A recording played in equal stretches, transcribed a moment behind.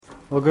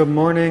Well, good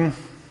morning.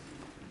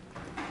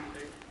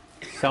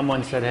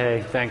 Someone said,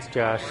 hey, thanks,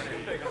 Josh.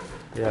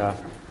 Yeah.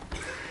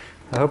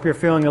 I hope you're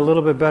feeling a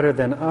little bit better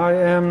than I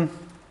am.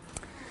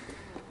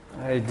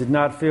 I did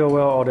not feel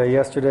well all day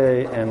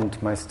yesterday, and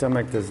my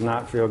stomach does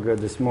not feel good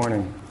this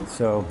morning.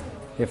 So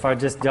if I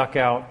just duck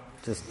out,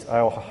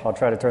 I'll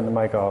try to turn the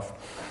mic off.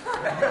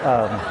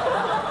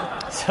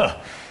 So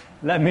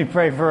let me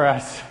pray for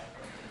us.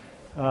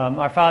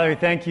 Our Father, we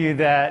thank you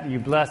that you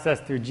blessed us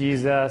through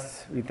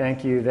Jesus. We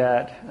thank you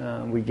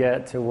that we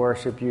get to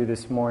worship you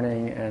this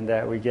morning and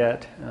that we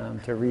get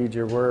to read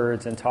your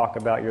words and talk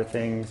about your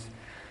things.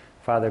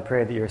 Father, I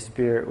pray that your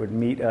Spirit would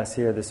meet us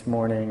here this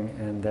morning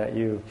and that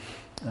you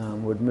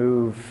would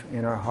move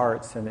in our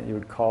hearts and that you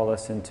would call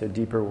us into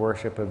deeper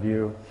worship of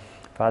you.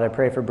 Father, I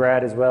pray for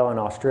Brad as well in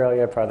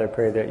Australia. Father, I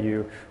pray that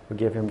you would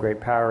give him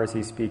great power as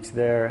he speaks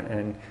there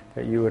and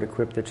that you would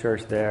equip the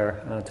church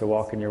there to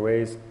walk in your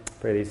ways.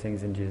 Pray these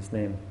things in Jesus'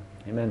 name.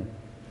 Amen.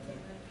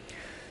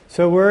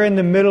 So we're in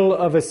the middle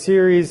of a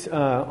series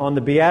on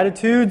the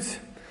Beatitudes.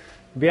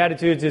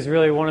 Beatitudes is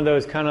really one of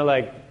those kind of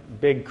like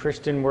big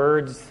Christian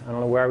words. I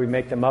don't know why we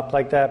make them up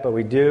like that, but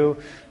we do.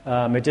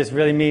 It just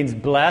really means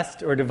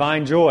blessed or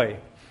divine joy.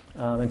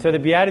 And so the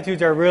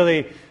Beatitudes are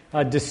really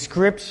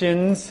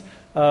descriptions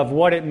of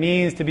what it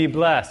means to be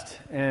blessed.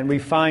 And we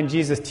find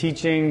Jesus'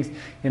 teachings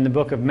in the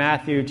book of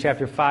Matthew,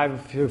 chapter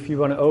 5. If you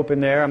want to open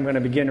there, I'm going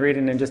to begin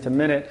reading in just a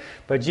minute.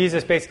 But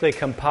Jesus basically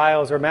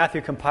Matthew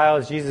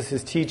compiles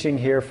Jesus' teaching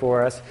here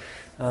for us.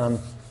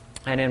 And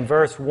in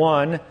verse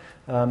 1,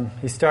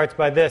 he starts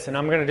by this. And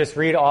I'm going to just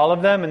read all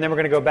of them, and then we're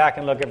going to go back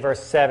and look at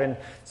verse 7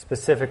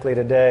 specifically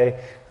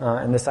today.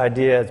 And this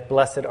idea is,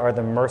 blessed are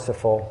the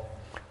merciful.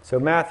 So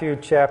Matthew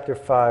chapter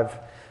 5,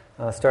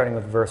 starting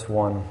with verse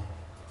 1.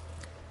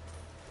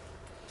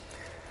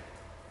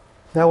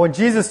 Now when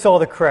Jesus saw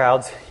the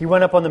crowds, he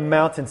went up on the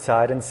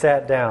mountainside and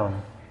sat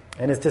down.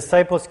 And his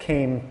disciples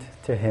came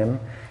to him,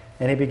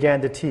 and he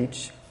began to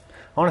teach.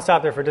 I want to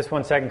stop there for just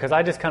 1 second, because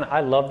I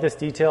love this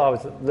detail. I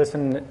was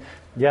listening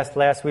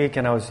last week,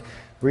 and I was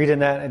reading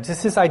that. And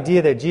just this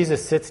idea that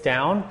Jesus sits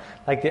down,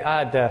 like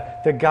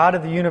the God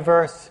of the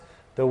universe,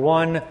 the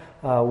one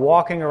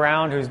walking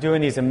around who's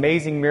doing these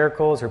amazing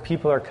miracles, or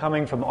people are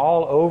coming from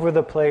all over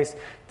the place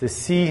to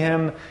see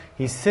him.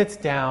 He sits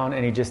down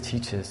and he just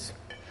teaches.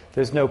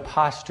 There's no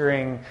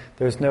posturing.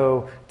 There's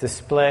no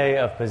display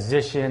of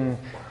position.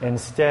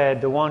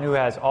 Instead, the one who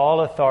has all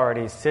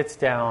authority sits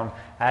down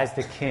as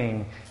the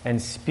king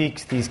and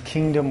speaks these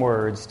kingdom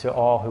words to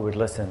all who would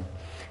listen.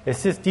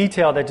 It's this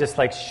detail that just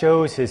like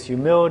shows his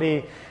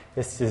humility,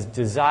 it's his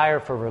desire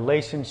for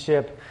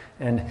relationship,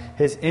 and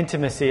his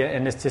intimacy.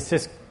 And it's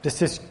just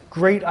this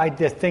great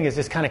idea thing is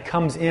just kind of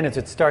comes in as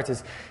it starts,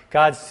 as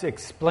God's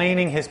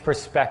explaining his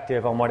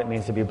perspective on what it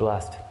means to be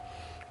blessed.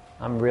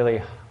 I'm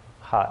really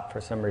hot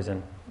for some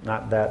reason.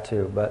 Not that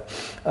too, but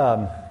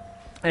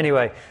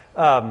anyway.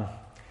 So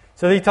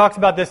he talks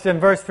about this in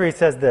verse 3. He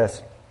says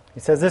this.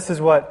 He says this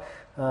is what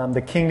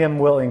the kingdom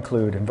will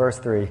include. In verse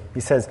 3, he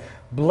says,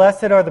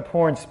 "Blessed are the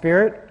poor in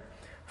spirit,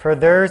 for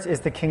theirs is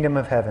the kingdom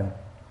of heaven.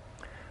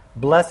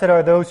 Blessed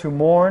are those who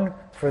mourn,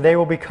 for they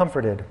will be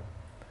comforted.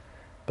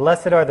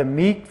 Blessed are the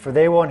meek, for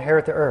they will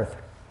inherit the earth.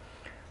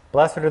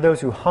 Blessed are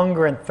those who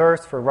hunger and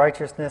thirst for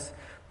righteousness,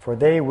 for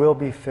they will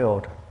be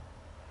filled.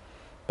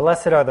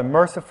 Blessed are the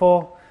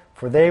merciful,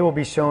 for they will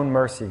be shown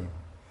mercy.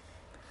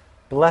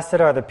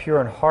 Blessed are the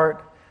pure in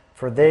heart,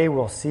 for they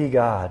will see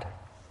God.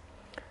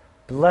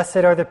 Blessed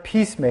are the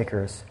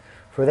peacemakers,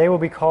 for they will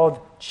be called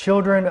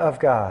children of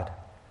God.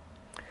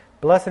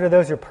 Blessed are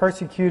those who are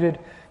persecuted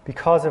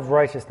because of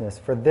righteousness,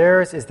 for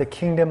theirs is the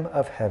kingdom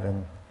of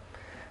heaven.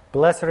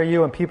 Blessed are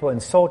you when people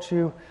insult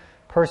you,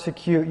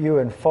 persecute you,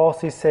 and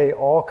falsely say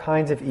all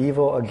kinds of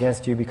evil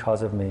against you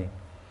because of me.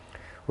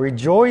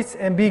 Rejoice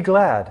and be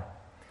glad,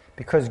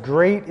 because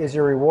great is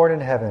your reward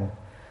in heaven.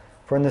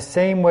 For in the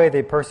same way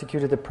they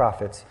persecuted the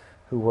prophets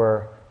who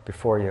were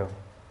before you."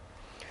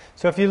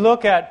 So if you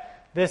look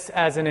at this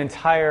as an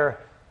entire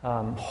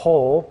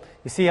whole,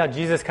 you see how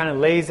Jesus kind of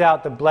lays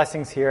out the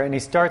blessings here, and he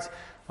starts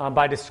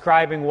by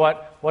describing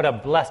what a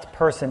blessed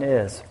person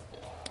is.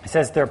 He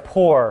says they're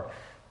poor,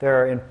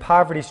 they're in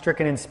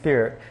poverty-stricken in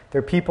spirit,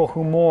 they're people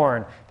who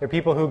mourn, they're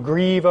people who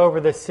grieve over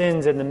the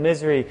sins and the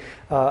misery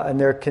and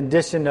their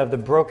condition of the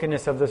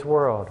brokenness of this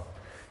world.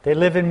 They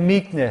live in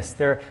meekness.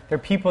 They're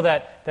people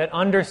that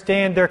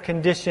understand their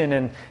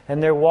condition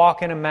and they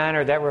walk in a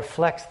manner that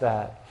reflects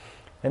that.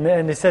 And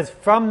then it says,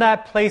 from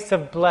that place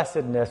of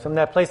blessedness, from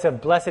that place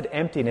of blessed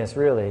emptiness,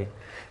 really,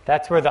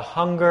 that's where the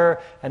hunger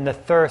and the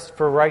thirst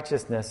for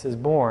righteousness is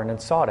born and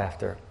sought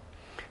after.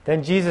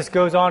 Then Jesus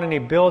goes on and he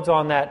builds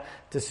on that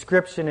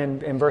description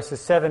in verses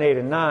 7, 8,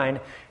 and 9,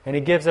 and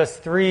he gives us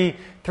three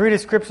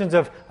descriptions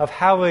of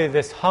how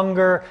this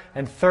hunger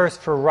and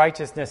thirst for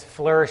righteousness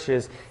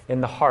flourishes in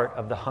the heart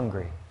of the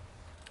hungry.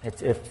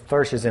 It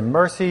flourishes in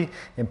mercy,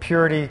 in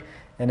purity,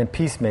 and in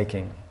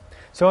peacemaking.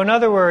 So in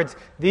other words,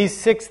 these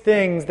 6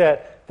 things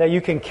that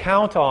you can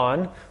count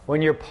on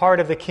when you're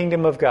part of the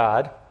kingdom of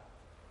God,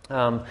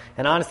 and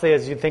honestly,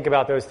 as you think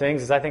about those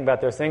things, as I think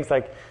about those things,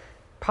 like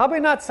probably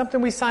not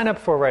something we sign up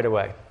for right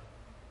away.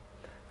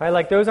 Right?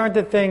 Like those aren't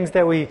the things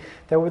that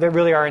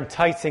really are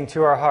enticing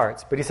to our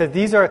hearts. But he says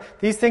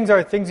these things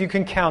are things you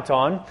can count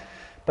on.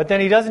 But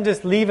then he doesn't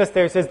just leave us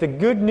there. He says the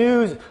good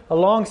news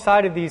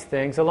alongside of these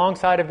things,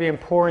 alongside of being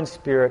poor in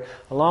spirit,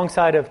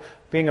 alongside of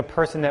being a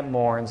person that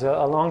mourns,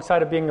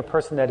 alongside of being a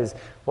person that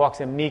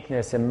walks in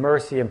meekness and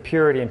mercy and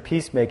purity and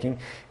peacemaking,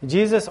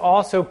 Jesus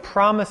also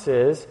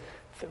promises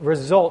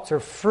results or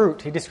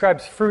fruit. He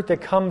describes fruit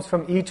that comes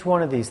from each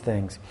one of these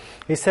things.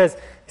 He says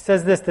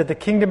this, that the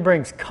kingdom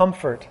brings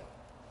comfort,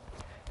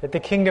 that the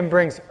kingdom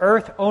brings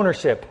earth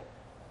ownership,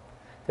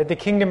 that the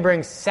kingdom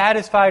brings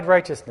satisfied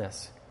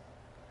righteousness,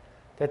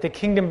 that the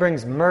kingdom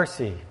brings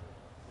mercy,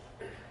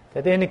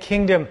 that in the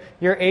kingdom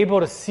you're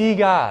able to see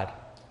God.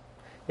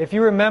 If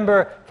you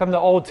remember from the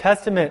Old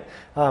Testament,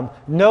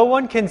 no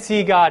one can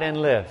see God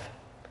and live.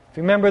 If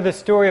you remember the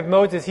story of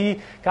Moses,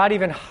 God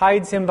even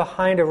hides him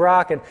behind a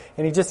rock and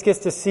he just gets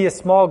to see a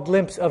small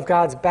glimpse of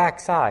God's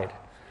backside.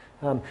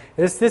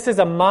 This is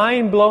a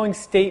mind-blowing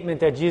statement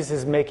that Jesus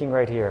is making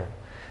right here.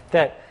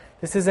 That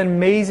this is an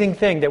amazing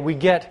thing that we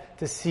get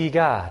to see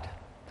God.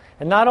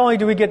 And not only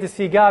do we get to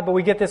see God, but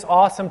we get this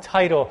awesome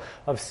title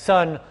of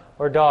son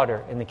or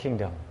daughter in the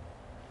kingdom.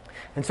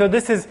 And so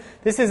this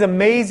is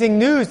amazing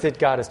news that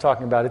God is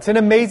talking about. It's an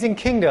amazing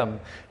kingdom.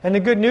 And the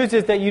good news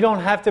is that you don't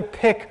have to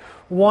pick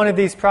one of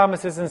these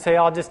promises and say,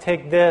 I'll just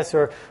take this,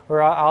 or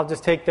I'll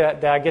just take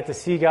that I get to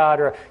see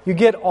God. Or you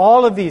get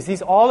all of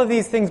these. All of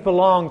these things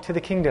belong to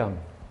the kingdom.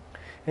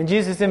 And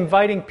Jesus is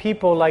inviting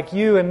people like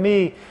you and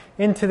me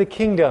into the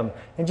kingdom.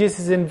 And Jesus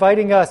is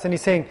inviting us, and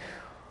he's saying,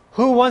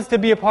 who wants to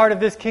be a part of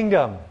this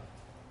kingdom?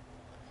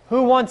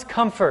 Who wants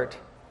comfort?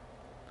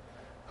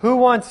 Who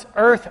wants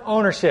earth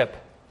ownership?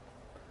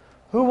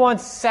 Who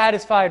wants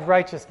satisfied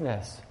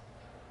righteousness?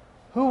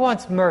 Who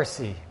wants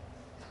mercy?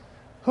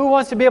 Who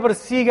wants to be able to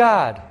see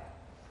God?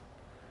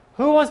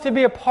 Who wants to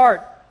be a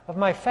part of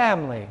my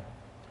family?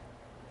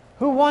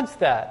 Who wants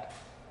that?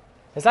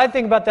 As I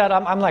think about that,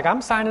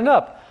 I'm signing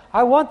up.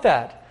 I want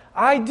that.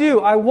 I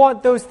do. I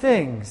want those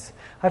things.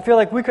 I feel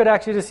like we could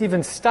actually just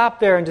even stop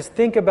there and just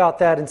think about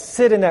that and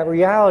sit in that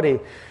reality.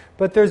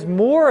 But there's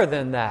more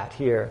than that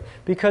here.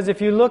 Because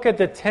if you look at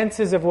the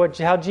tenses of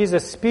how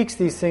Jesus speaks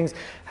these things,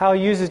 how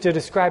he uses to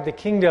describe the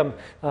kingdom,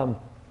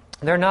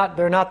 they're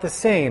not the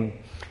same.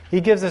 He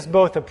gives us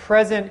both a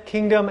present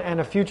kingdom and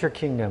a future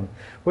kingdom,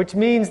 which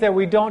means that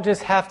we don't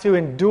just have to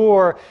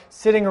endure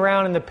sitting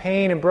around in the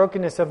pain and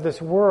brokenness of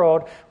this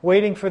world,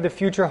 waiting for the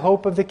future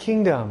hope of the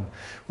kingdom.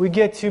 We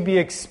get to be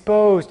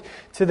exposed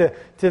to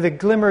the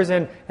glimmers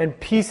and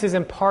pieces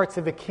and parts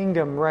of the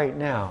kingdom right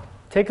now.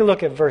 Take a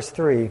look at verse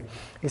 3.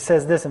 He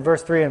says this in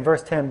verse 3 and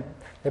verse 10.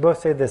 They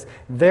both say this.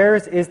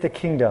 Theirs is the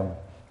kingdom.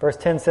 Verse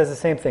 10 says the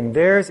same thing.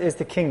 Theirs is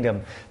the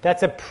kingdom.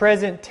 That's a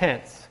present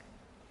tense.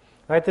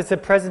 Right? That's a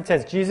present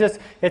tense.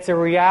 It's a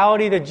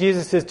reality that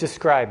Jesus is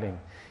describing.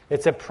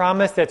 It's a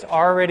promise that's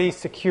already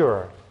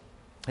secure.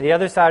 The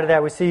other side of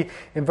that we see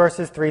in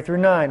verses 3 through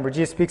 9, where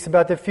Jesus speaks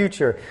about the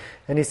future.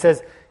 And he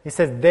says,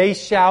 they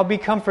shall be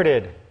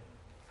comforted,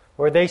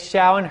 or they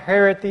shall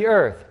inherit the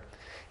earth.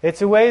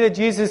 It's a way that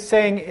Jesus is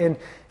saying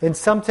in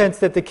some sense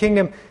that the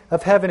kingdom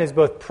of heaven is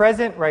both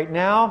present right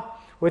now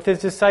with his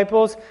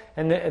disciples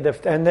and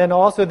then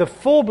also the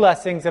full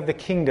blessings of the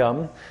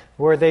kingdom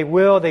where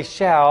they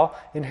shall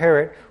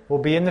inherit will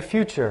be in the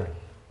future.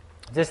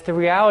 Just the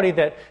reality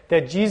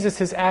that Jesus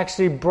has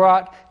actually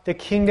brought the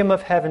kingdom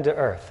of heaven to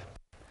earth.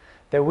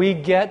 That we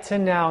get to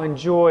now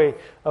enjoy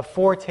a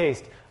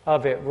foretaste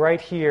of it right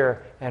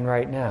here and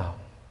right now.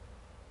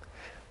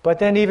 But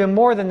then even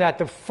more than that,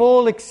 the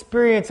full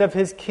experience of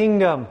his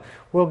kingdom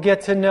we'll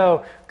get to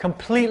know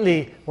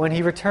completely when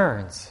he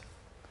returns.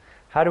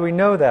 How do we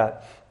know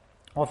that?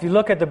 Well, if you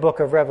look at the book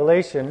of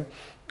Revelation,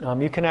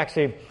 you can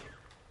actually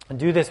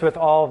do this with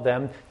all of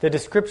them. The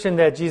description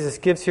that Jesus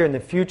gives here in the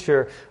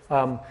future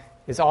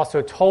is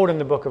also told in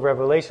the book of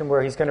Revelation,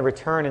 where he's going to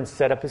return and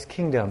set up his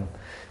kingdom.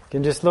 You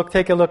can just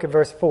take a look at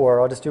verse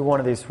 4. I'll just do one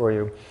of these for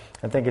you.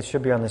 I think it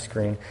should be on the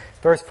screen.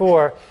 Verse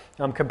 4,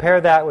 compare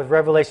that with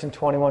Revelation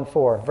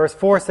 21:4. Verse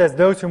 4 says,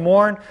 those who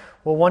mourn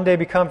will one day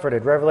be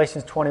comforted.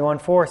 Revelation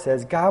 21:4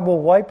 says, God will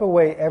wipe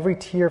away every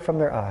tear from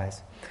their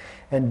eyes,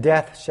 and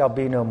death shall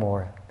be no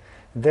more.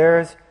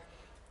 There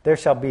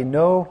shall be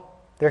no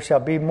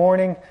more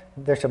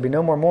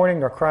mourning,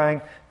 nor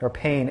crying, nor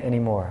pain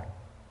anymore.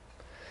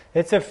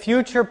 It's a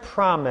future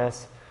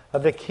promise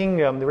of the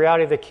kingdom, the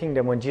reality of the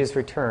kingdom when Jesus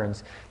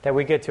returns, that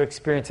we get to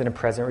experience in a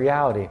present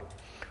reality.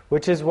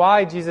 Which is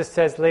why Jesus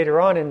says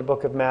later on in the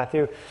book of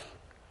Matthew,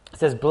 it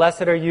says,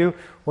 blessed are you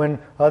when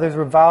others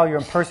revile you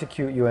and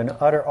persecute you and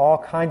utter all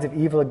kinds of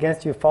evil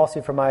against you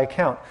falsely for my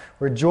account.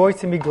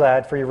 Rejoice and be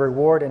glad, for your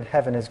reward in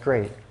heaven is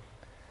great.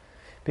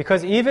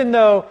 Because even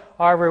though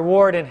our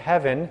reward in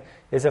heaven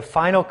is a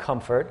final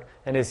comfort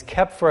and is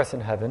kept for us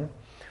in heaven,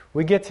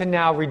 we get to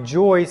now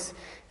rejoice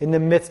in the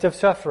midst of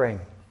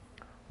suffering.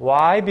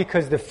 Why?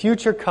 Because the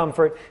future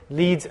comfort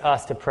leads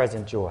us to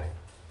present joy.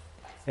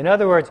 In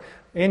other words,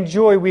 in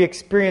joy, we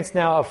experience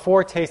now a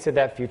foretaste of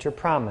that future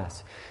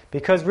promise.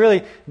 Because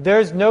really,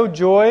 there's no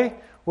joy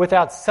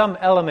without some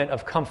element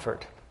of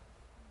comfort.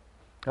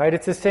 Right?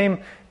 It's the same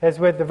as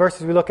with the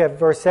verses we look at,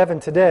 verse 7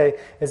 today,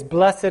 is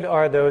blessed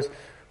are those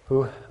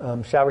who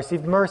shall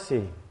receive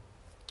mercy.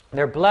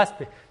 They're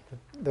blessed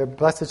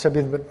shall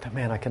be,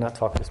 man, I cannot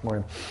talk this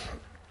morning.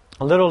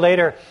 A little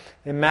later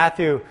in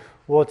Matthew,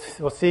 we'll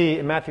see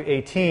in Matthew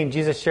 18,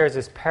 Jesus shares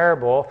this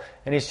parable,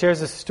 and he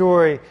shares a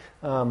story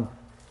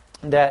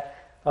that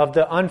of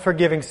the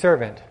unforgiving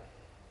servant.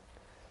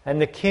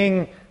 And the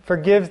king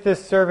forgives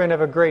this servant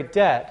of a great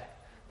debt,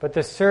 but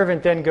the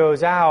servant then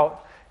goes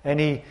out and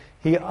he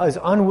is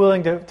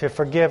unwilling to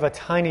forgive a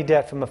tiny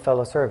debt from a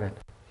fellow servant.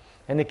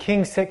 And the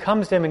king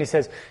comes to him and he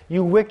says,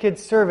 "You wicked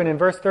servant," in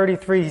verse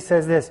 33 he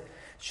says this,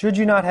 "Should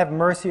you not have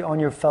mercy on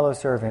your fellow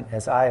servant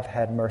as I have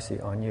had mercy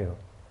on you?"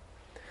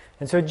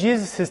 And so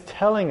Jesus is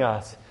telling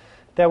us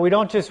that we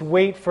don't just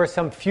wait for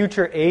some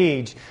future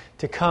age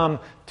to come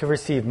to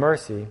receive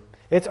mercy.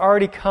 It's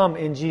already come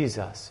in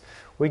Jesus.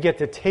 We get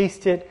to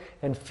taste it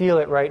and feel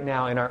it right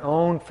now in our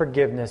own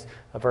forgiveness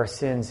of our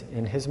sins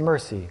in His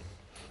mercy.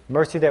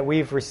 Mercy that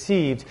we've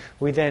received,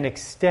 we then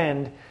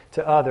extend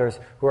to others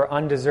who are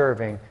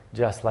undeserving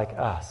just like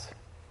us.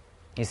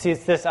 You see,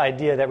 it's this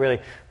idea that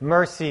really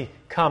mercy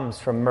comes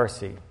from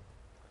mercy.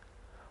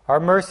 Our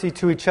mercy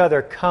to each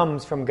other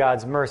comes from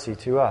God's mercy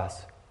to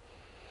us.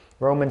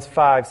 Romans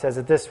 5 says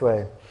it this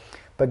way,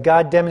 "But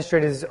God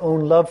demonstrated His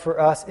own love for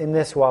us in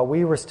this: while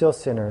we were still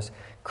sinners,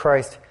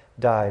 Christ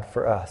died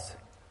for us."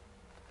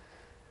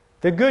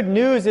 The good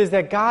news is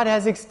that God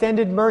has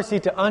extended mercy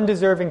to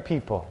undeserving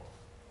people.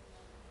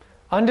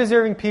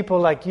 Undeserving people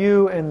like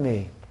you and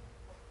me,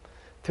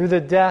 through the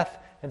death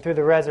and through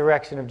the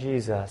resurrection of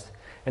Jesus.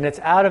 And it's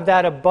out of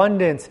that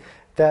abundance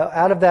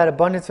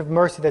of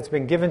mercy that's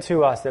been given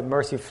to us that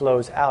mercy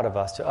flows out of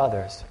us to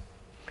others.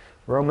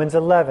 Romans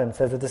 11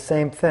 says the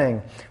same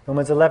thing.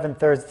 Romans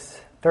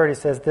 11:30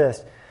 says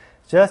this,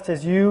 "Just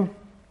as you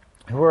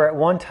who were at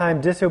one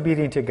time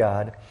disobedient to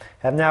God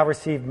have now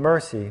received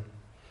mercy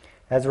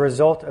as a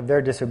result of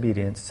their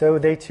disobedience, so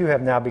they too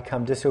have now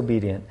become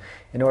disobedient,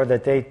 in order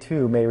that they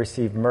too may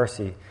receive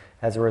mercy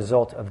as a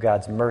result of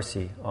God's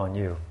mercy on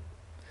you."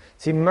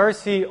 See,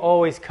 mercy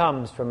always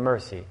comes from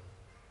mercy.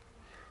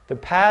 The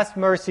past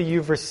mercy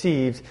you've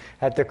received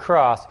at the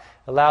cross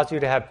allows you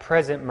to have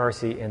present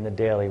mercy in the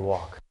daily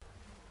walk.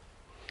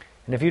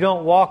 And if you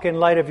don't walk in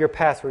light of your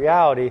past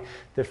reality,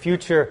 the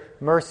future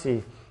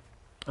mercy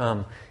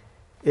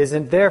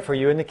isn't there for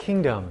you in the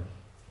kingdom.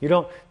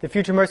 The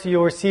future mercy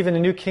you'll receive in the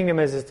new kingdom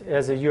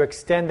as you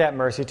extend that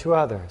mercy to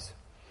others.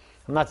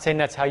 I'm not saying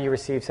that's how you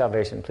receive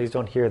salvation. Please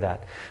don't hear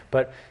that.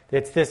 But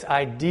it's this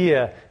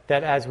idea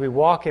that as we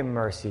walk in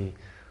mercy,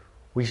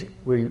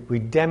 we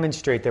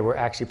demonstrate that we're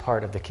actually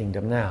part of the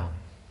kingdom now.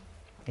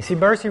 You see,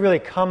 mercy really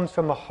comes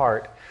from a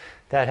heart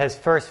that has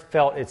first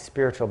felt its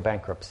spiritual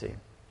bankruptcy.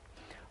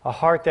 A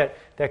heart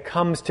that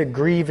comes to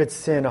grieve its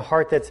sin. A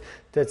heart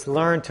that's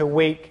learned to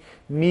wait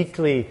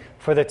meekly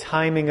for the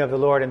timing of the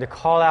Lord and to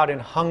call out in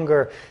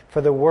hunger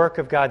for the work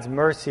of God's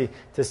mercy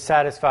to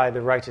satisfy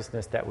the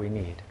righteousness that we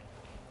need.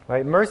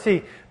 Right?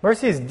 Mercy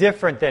is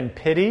different than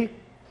pity.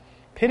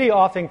 Pity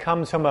often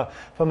comes from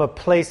a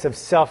place of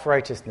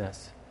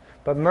self-righteousness.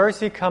 But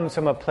mercy comes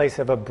from a place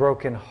of a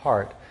broken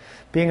heart.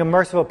 Being a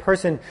merciful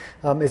person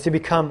is to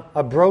become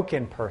a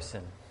broken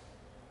person.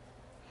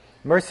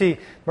 Mercy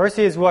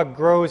is what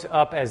grows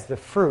up as the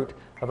fruit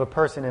of a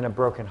person in a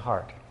broken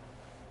heart.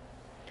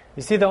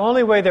 You see, the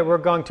only way that we're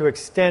going to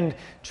extend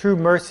true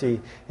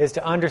mercy is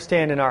to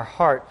understand in our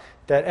heart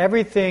that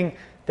everything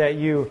that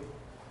you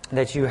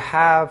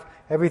have,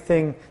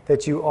 everything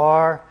that you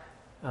are,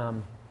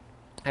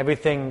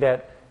 everything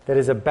that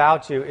is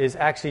about you is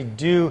actually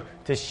due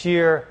to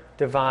sheer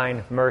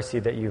divine mercy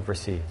that you've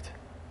received.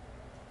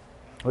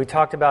 We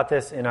talked about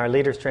this in our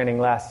leaders training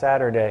last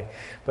Saturday,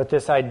 but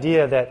this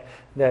idea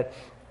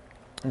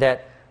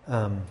that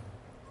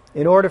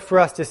in order for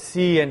us to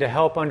see and to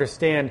help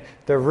understand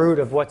the root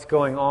of what's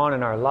going on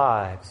in our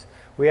lives,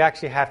 we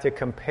actually have to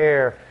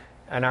compare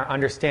and our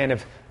understand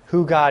of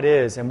who God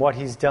is and what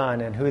He's done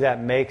and who that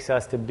makes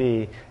us to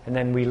be, and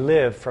then we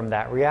live from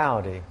that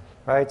reality.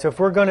 Right? So if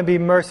we're going to be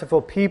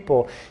merciful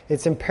people,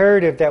 it's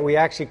imperative that we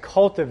actually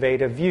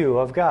cultivate a view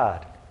of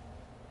God.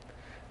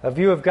 A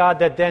view of God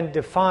that then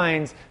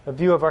defines a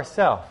view of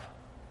ourselves.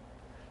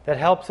 That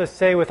helps us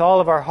say with all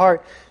of our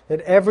heart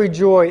that every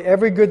joy,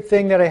 every good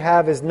thing that I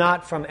have is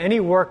not from any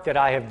work that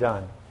I have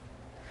done,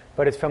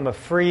 but it's from a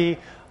free,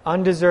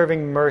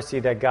 undeserving mercy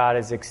that God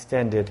has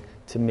extended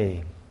to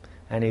me,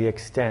 and He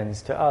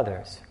extends to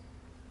others.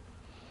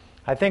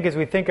 I think as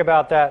we think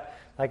about that,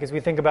 as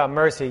we think about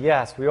mercy,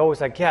 yes, we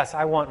always yes,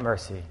 I want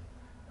mercy,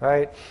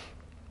 right?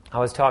 I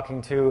was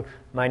talking to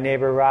my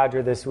neighbor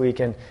Roger this week,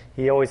 and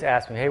he always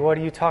asks me, "Hey, what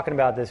are you talking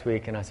about this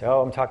week?" And I said,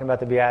 "Oh, I'm talking about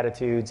the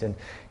Beatitudes." And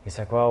he's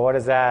like, "Well, what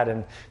is that?"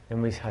 And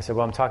I said,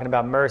 "Well, I'm talking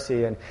about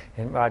mercy." And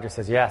Roger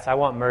says, "Yes, I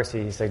want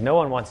mercy." He's like, "No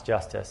one wants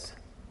justice.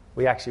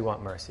 We actually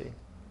want mercy."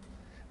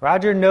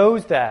 Roger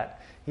knows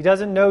that. He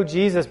doesn't know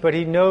Jesus, but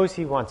he knows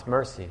he wants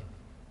mercy.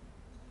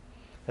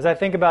 As I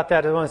think about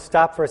that, I want to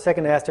stop for a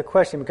second and ask a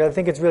question, because I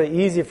think it's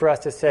really easy for us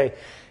to say,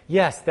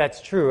 yes,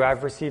 that's true,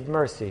 I've received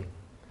mercy.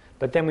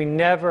 But then we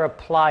never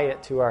apply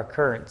it to our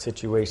current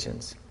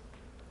situations.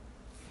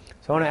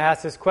 So I want to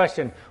ask this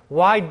question: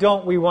 why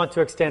don't we want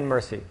to extend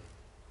mercy?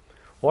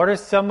 What are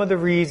some of the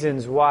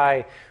reasons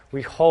why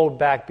we hold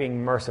back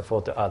being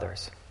merciful to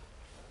others?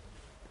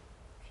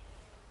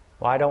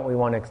 Why don't we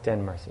want to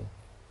extend mercy?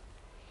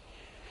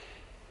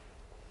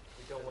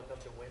 We don't want them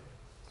to win.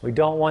 We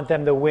don't want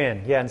them to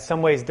win. Yeah, in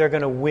some ways they're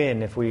going to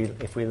win if we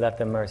let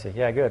them mercy.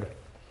 Yeah, good.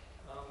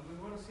 We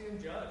want to see them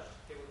judged,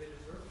 get what they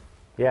deserve.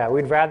 Yeah,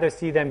 we'd rather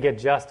see them get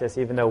justice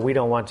even though we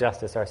don't want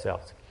justice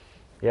ourselves.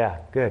 Yeah,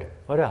 good.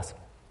 What else? If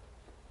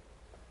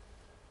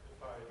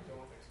I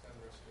don't extend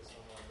mercy to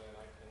someone, then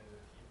I can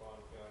keep on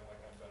feeling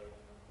like I'm better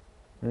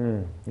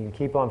than them. You can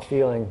keep on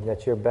feeling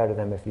that you're better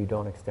than them if you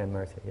don't extend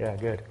mercy. Yeah,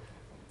 good.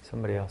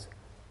 Somebody else. I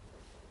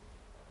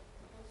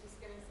was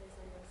just going to say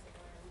something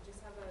similar. We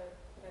just have a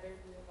better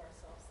view of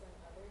ourselves than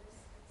others.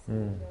 So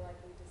we feel like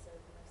we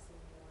deserve mercy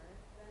more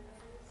than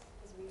others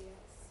because we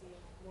see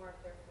more of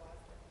their flaws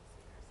than we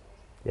see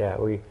ourselves.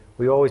 Yeah,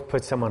 we always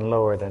put someone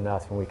lower than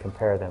us when we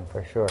compare them,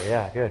 for sure.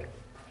 Yeah, good. It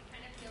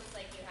kind of feels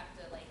like you have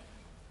to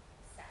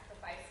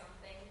sacrifice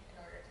something in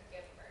order to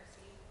give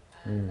mercy,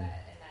 and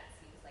that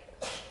seems like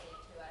costly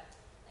to us,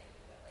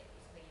 like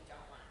something you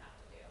don't want to have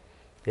to do.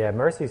 Yeah,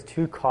 mercy's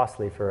too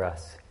costly for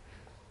us.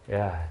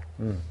 Yeah.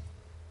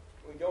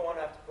 We don't want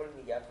to have to put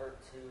in the effort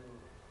to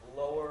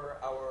lower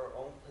our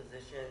own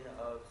position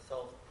of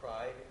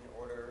self-pride in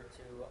order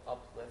to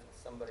uplift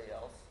somebody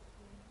else.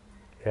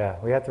 Yeah,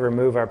 we have to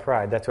remove our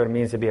pride. That's what it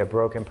means to be a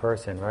broken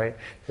person, right?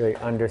 Really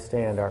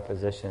understand our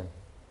position.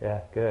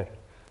 Yeah, good.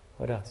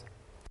 What else?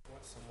 We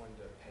want someone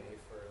to pay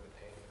for the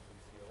pain that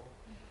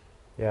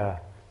we feel. Yeah,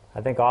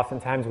 I think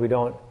oftentimes we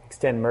don't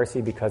extend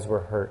mercy because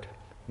we're hurt.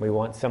 We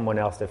want someone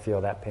else to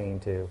feel that pain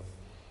too.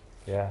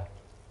 Yeah.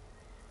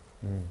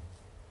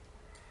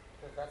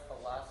 Because that's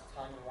the last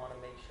time you want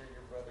to make sure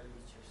your brother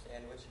eats your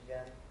sandwich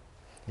again.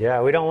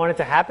 Yeah, we don't want it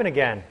to happen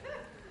again.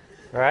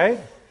 Right?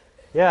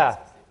 Yeah.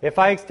 If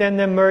I extend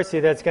them mercy,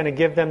 that's going to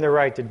give them the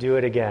right to do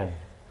it again.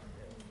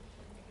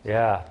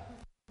 Yeah.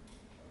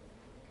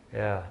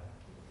 Yeah.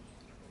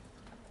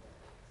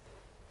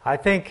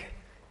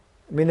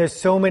 There's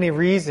so many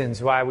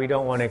reasons why we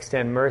don't want to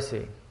extend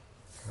mercy.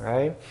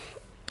 Right?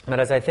 But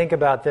as I think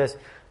about this,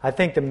 I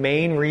think the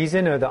main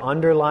reason or the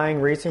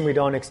underlying reason we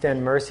don't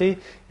extend mercy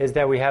is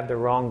that we have the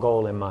wrong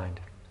goal in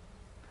mind.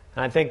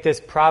 And I think this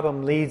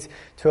problem leads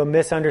to a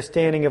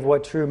misunderstanding of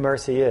what true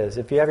mercy is.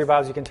 If you have your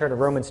Bibles, you can turn to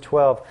Romans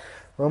 12.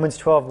 Romans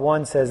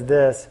 12:1 says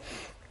this,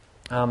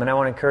 and I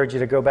want to encourage you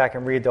to go back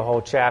and read the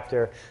whole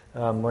chapter.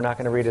 We're not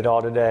going to read it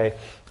all today.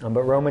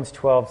 But Romans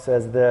 12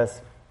 says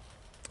this: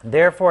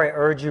 "Therefore I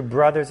urge you,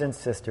 brothers and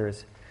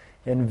sisters,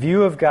 in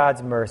view of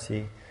God's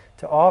mercy,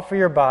 to offer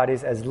your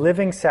bodies as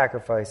living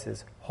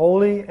sacrifices,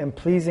 holy and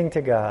pleasing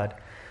to God.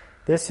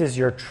 This is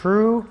your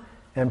true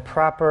and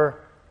proper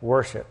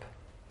worship."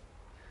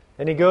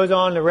 And he goes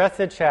on the rest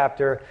of the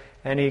chapter,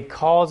 and he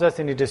calls us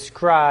and he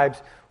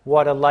describes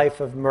what a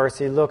life of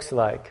mercy looks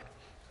like.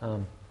 I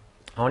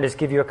want to just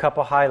give you a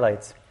couple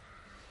highlights.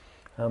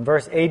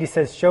 Verse 8, he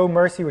says, "Show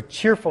mercy with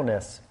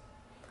cheerfulness."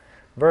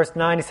 Verse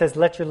 9, he says,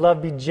 "Let your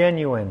love be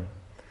genuine."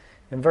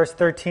 In verse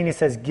 13, he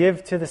says,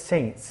 "Give to the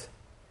saints."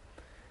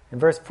 In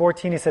verse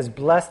 14, he says,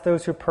 "Bless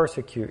those who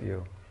persecute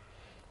you."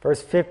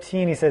 Verse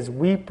 15, he says,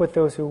 "Weep with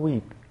those who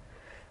weep."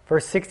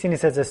 Verse 16, he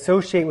says,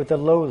 "Associate with the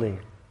lowly."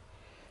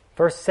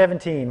 Verse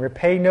 17,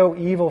 "Repay no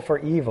evil for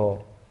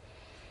evil."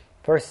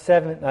 Verse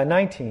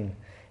 19,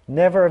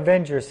 "Never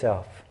avenge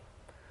yourself."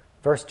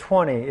 Verse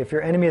 20, "If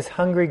your enemy is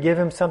hungry, give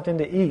him something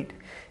to eat.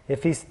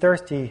 If he's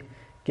thirsty,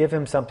 give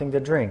him something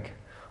to drink."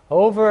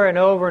 Over and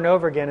over and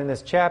over again in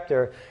this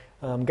chapter,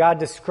 God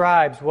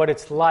describes what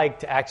it's like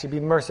to actually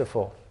be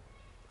merciful.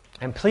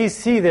 And please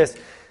see this.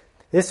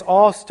 This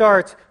all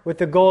starts with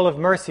the goal of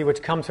mercy,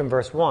 which comes from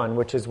verse 1,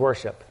 which is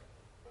worship.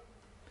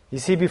 You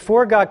see,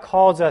 before God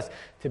calls us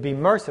to be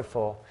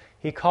merciful,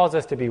 He calls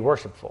us to be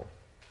worshipful.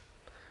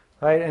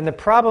 Right? And the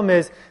problem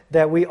is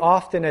that we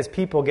often, as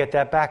people, get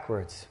that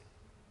backwards.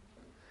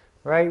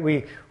 Right?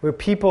 We're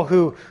people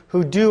who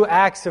do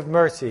acts of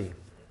mercy,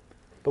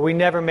 but we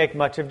never make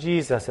much of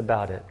Jesus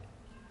about it.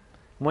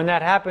 When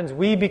that happens,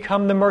 we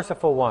become the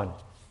merciful one.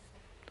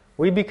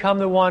 We become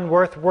the one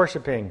worth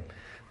worshiping,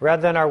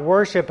 rather than our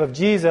worship of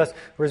Jesus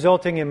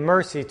resulting in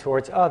mercy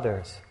towards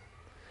others.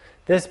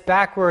 This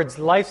backwards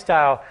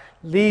lifestyle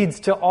leads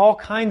to all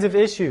kinds of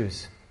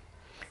issues.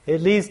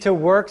 It leads to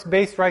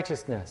works-based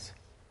righteousness.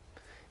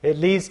 It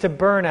leads to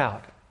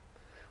burnout.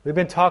 We've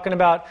been talking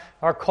about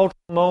our cultural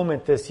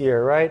moment this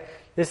year, right?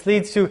 This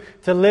leads to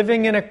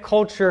living in a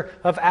culture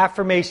of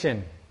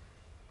affirmation,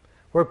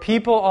 where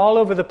people all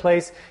over the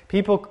place,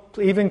 people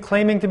even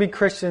claiming to be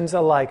Christians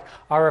alike,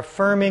 are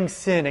affirming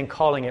sin and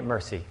calling it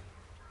mercy.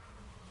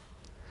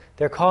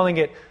 They're calling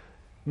it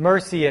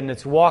mercy, and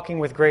it's walking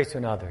with grace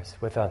with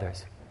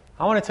others.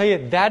 I want to tell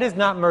you, that is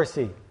not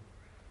mercy.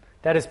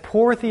 That is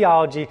poor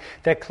theology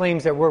that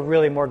claims that we're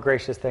really more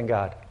gracious than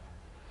God.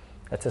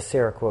 That's a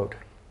Sarah quote.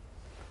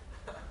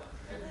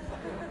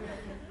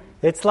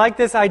 It's like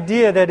this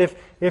idea that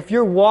if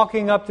you're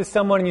walking up to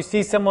someone and you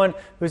see someone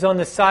who's on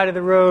the side of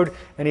the road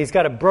and he's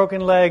got a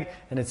broken leg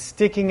and it's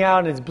sticking out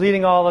and it's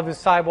bleeding all over the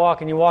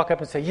sidewalk, and you walk up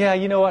and say, yeah,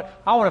 you know what?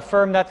 I want to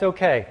affirm that's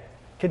okay.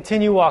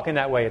 Continue walking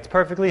that way. It's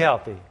perfectly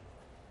healthy.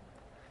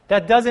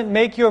 That doesn't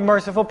make you a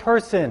merciful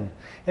person.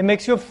 It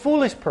makes you a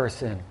foolish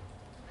person.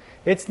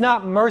 It's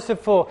not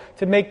merciful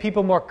to make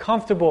people more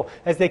comfortable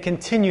as they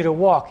continue to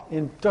walk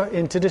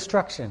into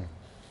destruction.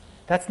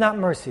 That's not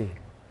mercy.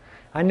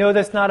 I know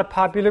that's not a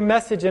popular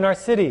message in our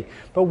city,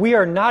 but we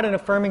are not an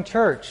affirming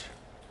church.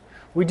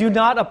 We do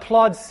not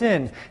applaud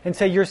sin and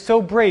say, you're so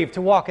brave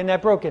to walk in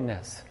that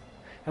brokenness.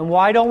 And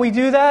why don't we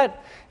do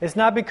that? It's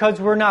not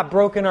because we're not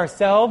broken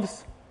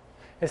ourselves.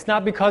 It's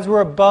not because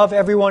we're above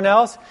everyone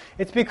else.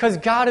 It's because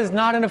God is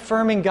not an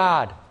affirming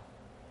God.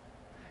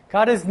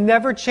 God has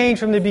never changed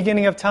from the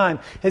beginning of time.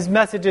 His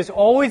message has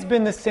always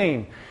been the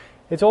same.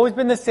 It's always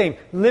been the same.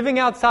 Living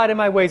outside of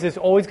my ways is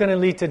always going to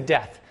lead to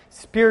death,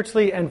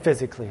 spiritually and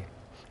physically.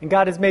 And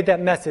God has made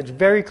that message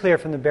very clear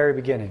from the very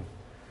beginning.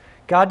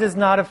 God does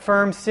not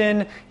affirm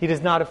sin. He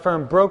does not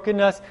affirm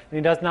brokenness. And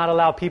He does not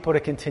allow people to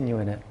continue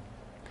in it.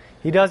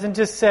 He doesn't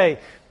just say,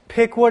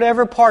 pick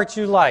whatever part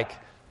you like.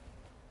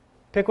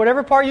 Pick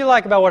whatever part you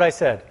like about what I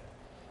said.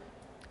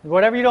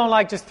 Whatever you don't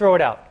like, just throw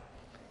it out.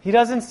 He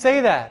doesn't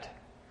say that.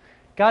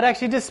 God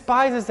actually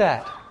despises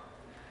that.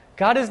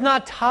 God is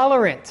not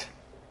tolerant.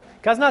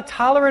 God's not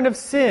tolerant of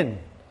sin.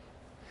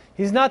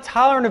 He's not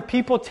tolerant of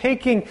people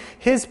taking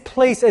His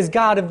place as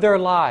God of their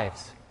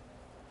lives.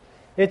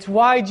 It's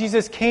why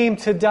Jesus came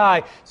to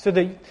die, so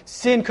that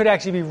sin could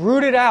actually be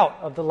rooted out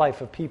of the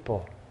life of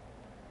people.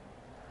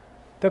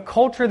 The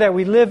culture that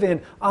we live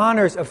in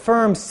honors,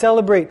 affirms,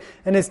 celebrates,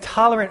 and is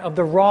tolerant of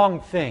the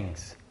wrong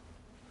things.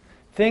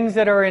 Things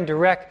that are in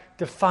direct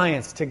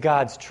defiance to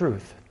God's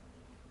truth.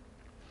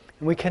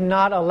 And we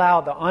cannot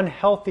allow the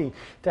unhealthy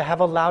to have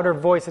a louder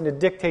voice and to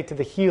dictate to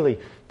the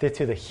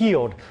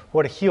healed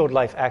what a healed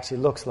life actually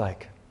looks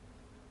like.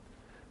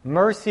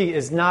 Mercy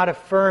is not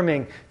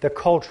affirming the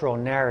cultural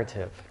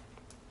narrative.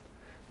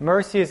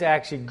 Mercy is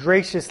actually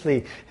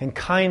graciously and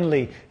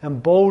kindly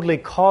and boldly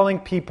calling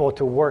people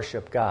to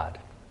worship God.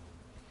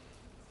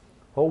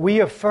 What we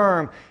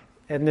affirm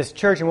in this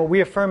church and what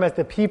we affirm as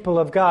the people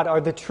of God are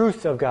the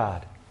truths of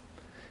God.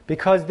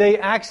 Because they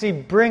actually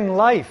bring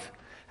life,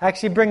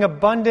 actually bring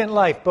abundant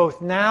life,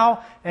 both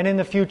now and in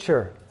the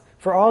future,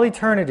 for all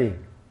eternity.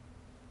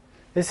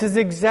 This is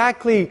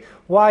exactly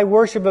why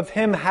worship of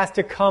Him has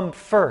to come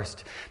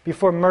first,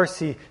 before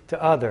mercy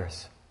to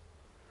others.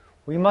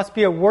 We must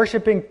be a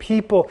worshiping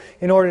people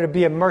in order to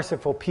be a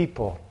merciful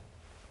people.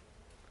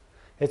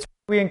 It's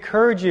why we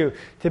encourage you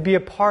to be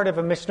a part of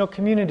a missional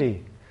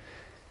community,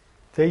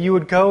 that you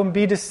would go and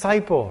be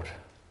discipled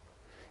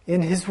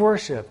in His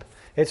worship.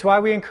 It's why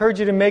we encourage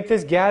you to make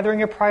this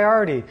gathering a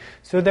priority,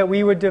 so that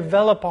we would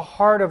develop a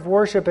heart of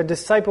worship and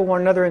disciple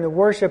one another in the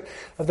worship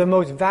of the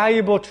most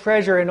valuable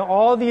treasure in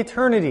all the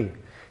eternity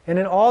and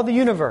in all the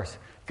universe,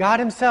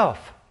 God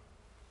Himself.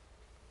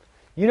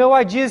 You know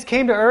why Jesus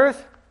came to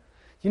earth?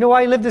 You know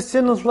why He lived a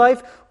sinless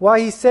life?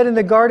 Why He said in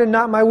the garden,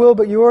 not my will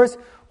but yours?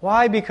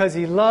 Why? Because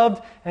He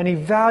loved and He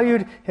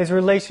valued His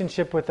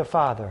relationship with the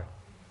Father.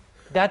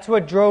 That's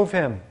what drove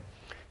Him.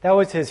 That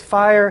was His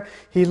fire.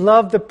 He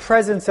loved the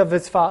presence of the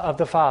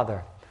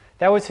Father.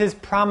 That was His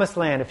promised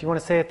land, if you want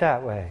to say it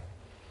that way.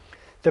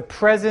 The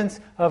presence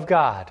of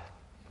God.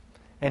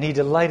 And He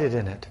delighted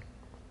in it.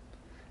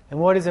 And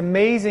what is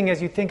amazing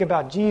as you think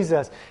about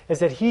Jesus is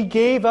that He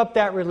gave up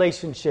that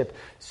relationship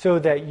so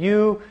that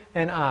you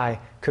and I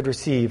could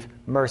receive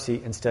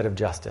mercy instead of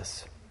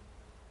justice.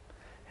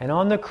 And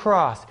on the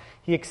cross,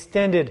 He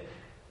extended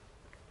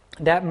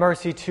that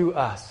mercy to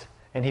us,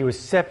 and He was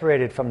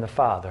separated from the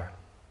Father.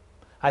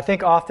 I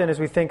think often as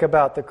we think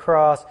about the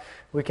cross,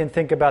 we can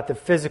think about the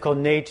physical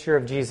nature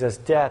of Jesus'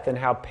 death and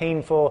how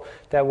painful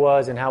that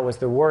was and how it was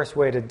the worst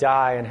way to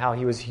die and how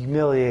He was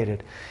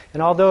humiliated.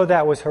 And although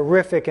that was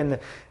horrific and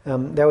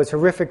that was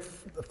horrific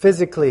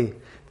physically,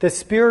 the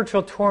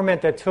spiritual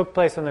torment that took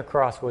place on the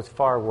cross was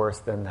far worse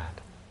than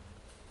that.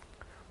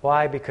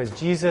 Why? Because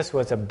Jesus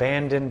was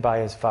abandoned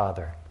by His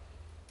Father.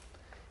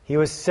 He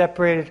was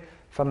separated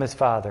from His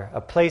Father, a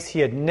place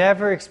He had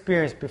never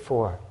experienced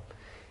before.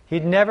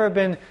 He'd never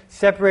been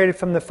separated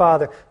from the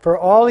Father. For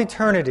all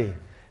eternity,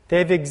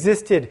 they've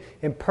existed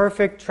in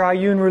perfect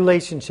triune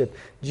relationship.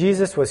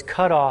 Jesus was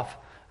cut off,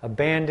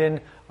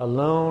 abandoned,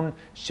 alone,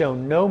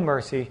 shown no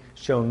mercy,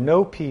 shown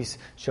no peace,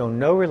 shown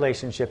no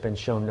relationship, and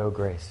shown no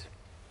grace.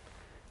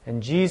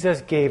 And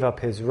Jesus gave up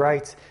His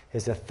rights,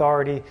 His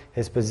authority,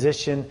 His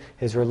position,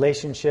 His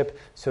relationship,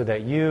 so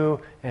that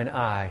you and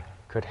I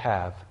could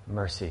have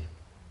mercy.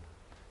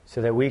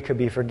 So that we could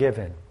be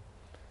forgiven.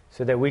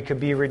 So that we could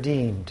be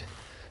redeemed.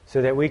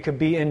 So that we could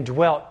be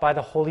indwelt by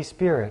the Holy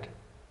Spirit.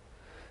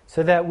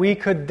 So that we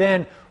could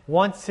then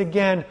once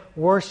again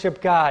worship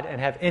God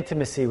and have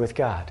intimacy with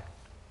God.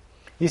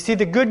 You see,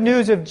 the good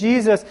news of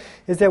Jesus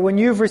is that when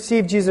you've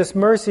received Jesus'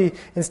 mercy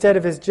instead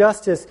of His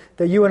justice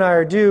that you and I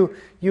are due,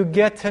 you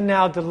get to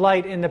now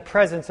delight in the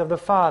presence of the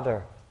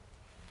Father.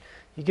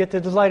 You get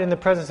to delight in the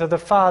presence of the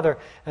Father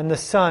and the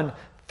Son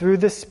through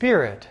the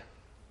Spirit.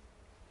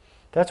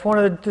 That's one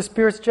of the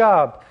Spirit's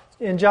job.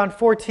 In John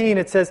 14,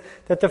 it says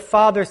that the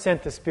Father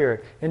sent the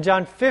Spirit. In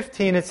John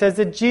 15, it says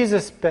that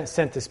Jesus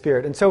sent the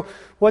Spirit. And so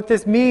what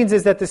this means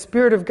is that the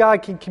Spirit of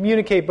God can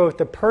communicate both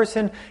the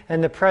person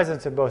and the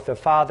presence of both the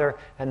Father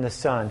and the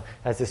Son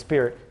as the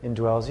Spirit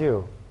indwells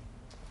you.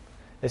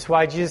 It's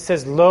why Jesus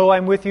says, "Lo,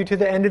 I'm with you to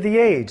the end of the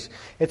age."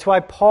 It's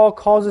why Paul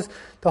calls us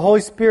the Holy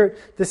Spirit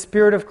the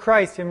Spirit of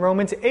Christ in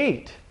Romans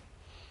 8.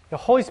 The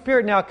Holy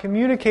Spirit now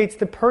communicates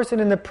the person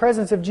in the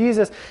presence of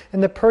Jesus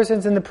and the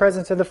persons in the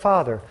presence of the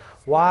Father.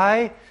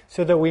 Why?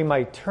 So that we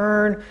might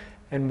turn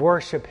and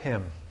worship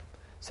Him.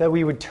 So that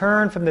we would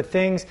turn from the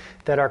things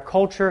that our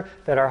culture,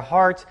 that our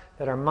hearts,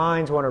 that our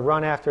minds want to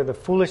run after, the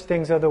foolish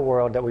things of the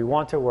world that we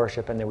want to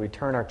worship, and that we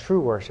turn our true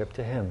worship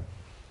to Him.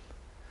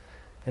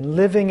 And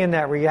living in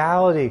that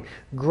reality,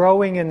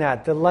 growing in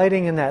that,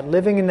 delighting in that,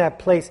 living in that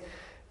place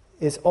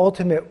is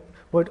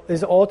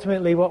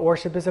ultimately what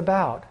worship is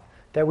about.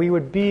 That we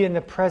would be in the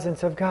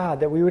presence of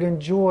God, that we would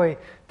enjoy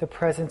the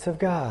presence of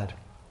God.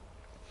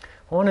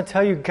 I want to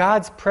tell you,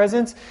 God's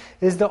presence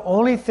is the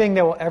only thing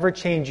that will ever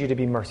change you to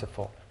be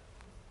merciful.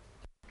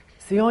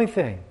 It's the only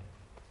thing.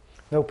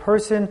 No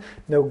person,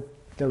 no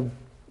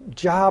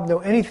job, no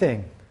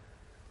anything.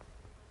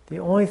 The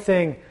only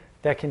thing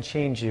that can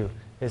change you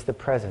is the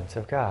presence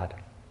of God.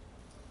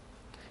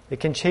 It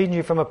can change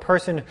you from a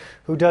person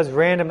who does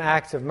random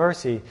acts of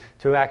mercy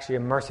to actually a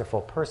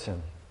merciful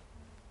person.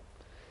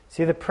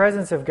 See, the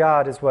presence of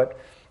God is what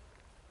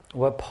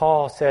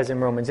Paul says in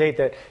Romans 8,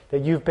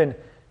 that you've been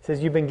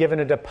given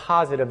a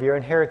deposit of your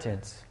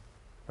inheritance.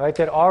 Right?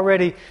 That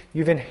already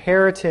you've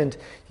inherited,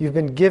 you've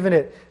been given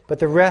it, but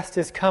the rest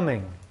is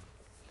coming.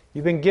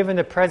 You've been given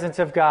the presence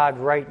of God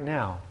right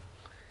now.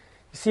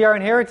 You see, our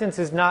inheritance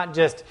is not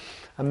just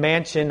a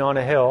mansion on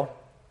a hill.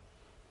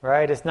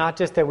 Right? It's not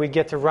just that we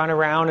get to run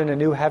around in a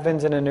new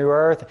heavens and a new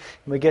earth,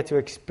 and we get to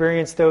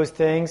experience those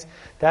things.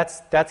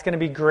 That's going to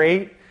be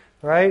great,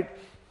 right?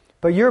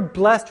 But you're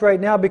blessed right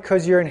now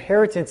because your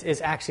inheritance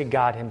is actually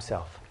God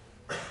Himself.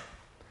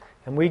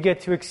 And we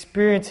get to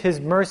experience His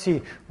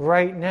mercy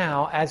right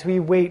now as we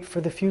wait for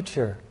the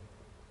future.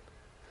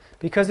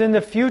 Because in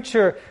the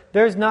future,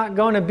 there's not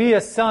going to be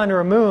a sun or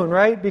a moon,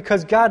 right?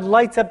 Because God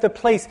lights up the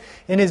place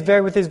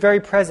with His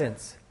very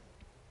presence.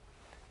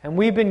 And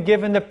we've been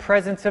given the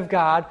presence of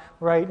God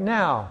right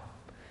now,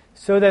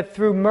 so that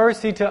through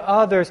mercy to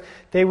others,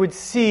 they would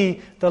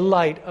see the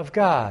light of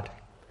God.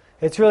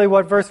 It's really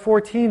what verse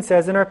 14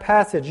 says in our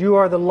passage. You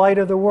are the light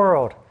of the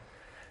world,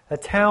 a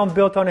town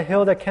built on a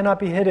hill that cannot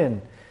be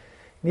hidden.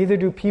 Neither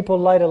do people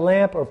light a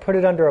lamp or put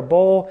it under a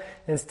bowl.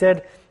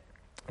 Instead,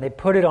 they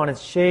put it on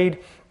its shade,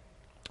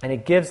 and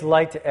it gives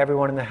light to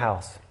everyone in the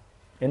house.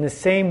 In the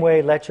same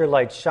way, let your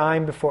light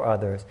shine before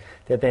others,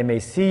 that they may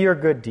see your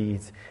good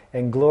deeds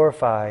and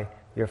glorify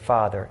your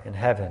Father in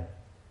heaven.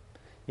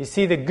 You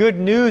see, the good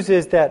news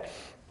is that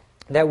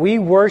we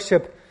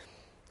worship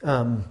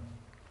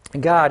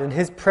God and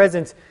His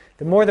presence.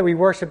 The more that we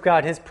worship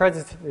God, His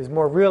presence is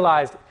more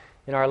realized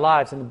in our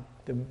lives, and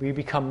we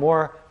become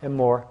more and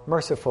more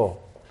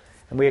merciful.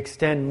 And we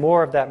extend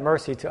more of that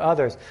mercy to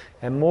others,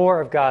 and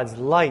more of God's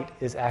light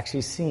is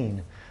actually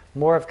seen.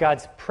 More of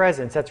God's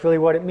presence. That's really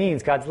what it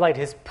means. God's light,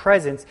 His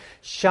presence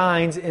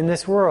shines in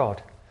this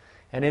world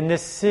and in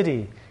this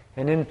city,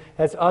 and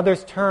as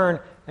others turn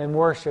and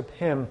worship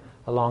Him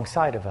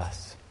alongside of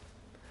us.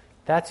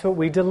 That's what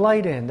we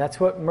delight in. That's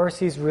what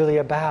mercy is really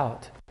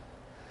about.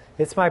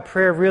 It's my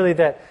prayer really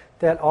that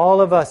all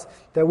of us,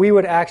 that we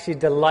would actually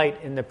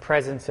delight in the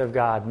presence of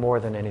God more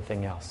than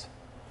anything else.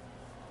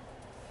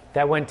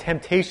 That when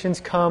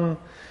temptations come,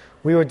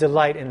 we would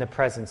delight in the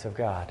presence of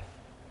God.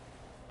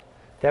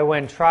 That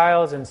when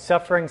trials and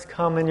sufferings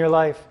come in your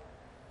life,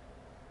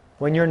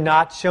 when you're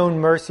not shown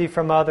mercy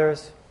from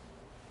others,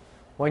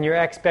 when your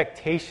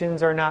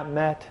expectations are not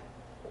met,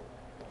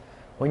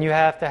 when you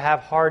have to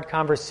have hard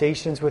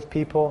conversations with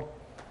people,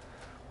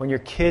 when your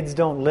kids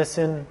don't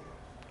listen,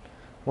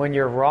 when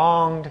you're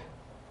wronged,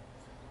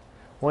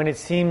 when it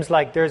seems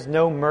like there's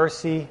no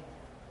mercy,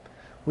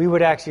 we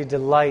would actually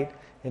delight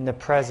in the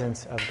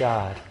presence of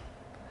God.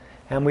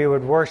 And we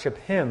would worship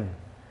Him,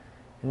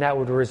 and that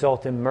would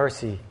result in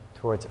mercy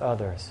towards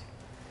others.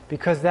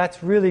 Because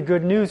that's really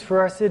good news for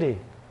our city.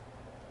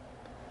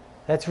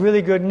 That's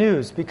really good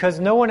news, because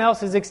no one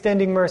else is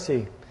extending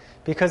mercy,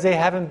 because they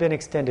haven't been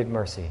extended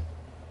mercy.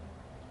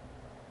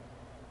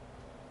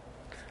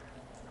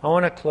 I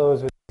want to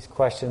close with these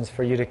questions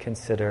for you to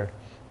consider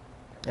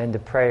and to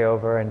pray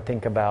over and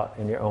think about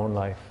in your own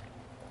life.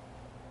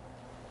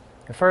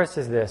 The first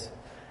is this: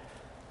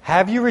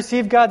 have you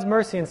received God's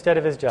mercy instead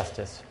of His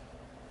justice?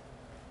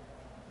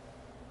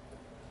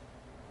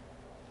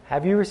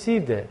 Have you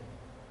received it?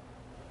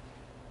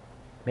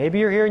 Maybe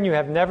you're here and you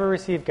have never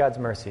received God's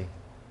mercy,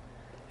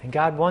 and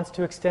God wants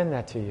to extend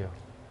that to you.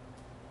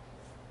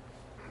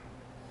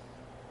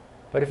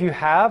 But if you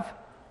have,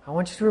 I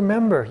want you to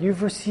remember,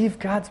 you've received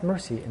God's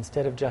mercy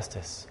instead of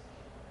justice.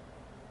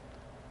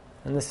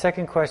 And the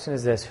second question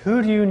is this: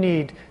 who do you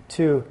need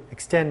to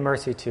extend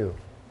mercy to?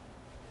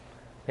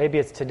 Maybe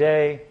it's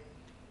today,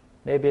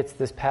 maybe it's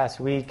this past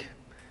week,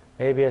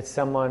 maybe it's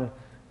someone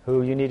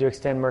who you need to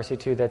extend mercy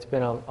to that's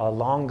been a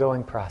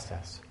long-going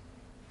process.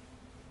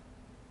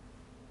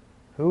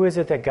 Who is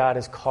it that God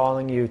is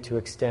calling you to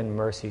extend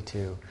mercy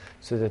to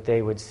so that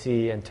they would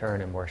see and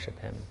turn and worship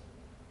Him?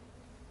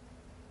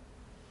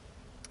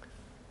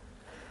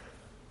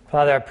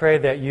 Father, I pray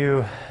that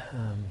you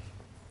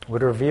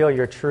would reveal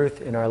your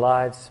truth in our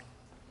lives.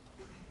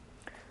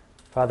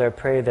 Father, I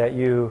pray that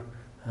you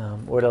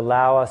would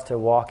allow us to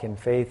walk in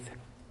faith,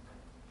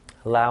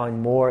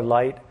 allowing more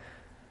light,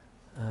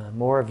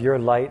 more of your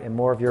light and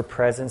more of your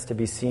presence to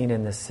be seen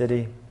in this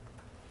city.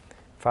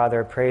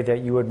 Father, I pray that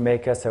you would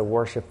make us a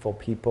worshipful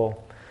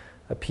people,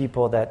 a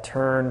people that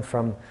turn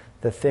from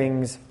the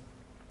things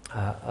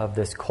of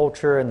this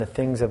culture and the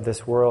things of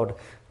this world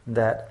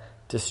that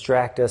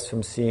distract us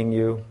from seeing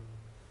you,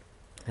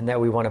 and that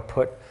we want to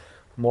put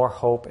more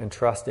hope and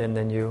trust in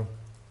than you.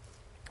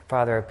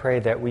 Father, I pray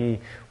that we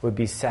would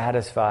be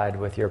satisfied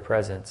with your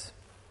presence.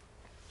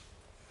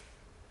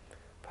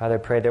 Father, I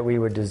pray that we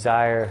would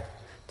desire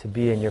to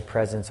be in your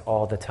presence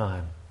all the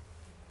time.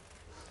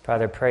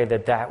 Father, I pray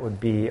that that would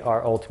be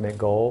our ultimate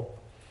goal,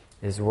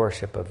 is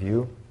worship of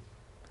you,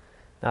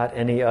 not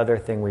any other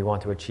thing we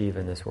want to achieve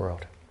in this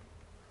world.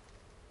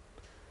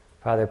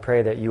 Father, I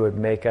pray that you would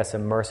make us a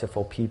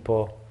merciful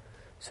people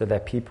so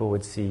that people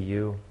would see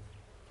you,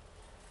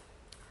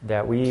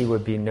 that we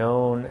would be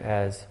known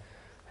as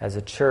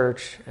a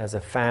church, as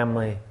a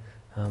family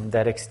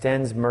that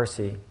extends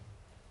mercy,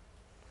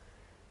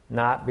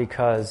 not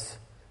because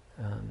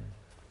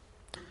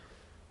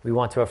we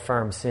want to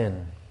affirm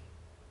sin,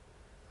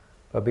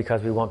 but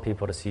because we want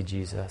people to see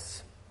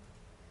Jesus.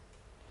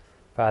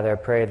 Father, I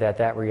pray that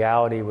that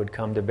reality would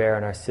come to bear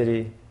in our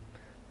city.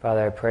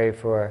 Father, I pray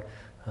for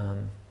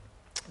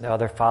the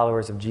other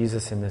followers of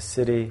Jesus in this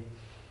city,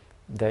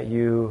 that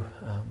you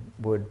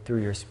would,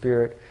 through your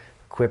Spirit,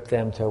 equip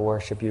them to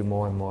worship you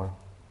more and more.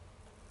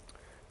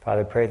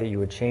 Father, I pray that you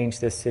would change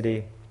this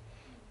city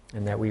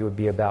and that we would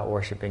be about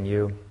worshiping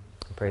you.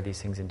 I pray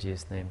these things in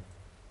Jesus' name.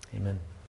 Amen.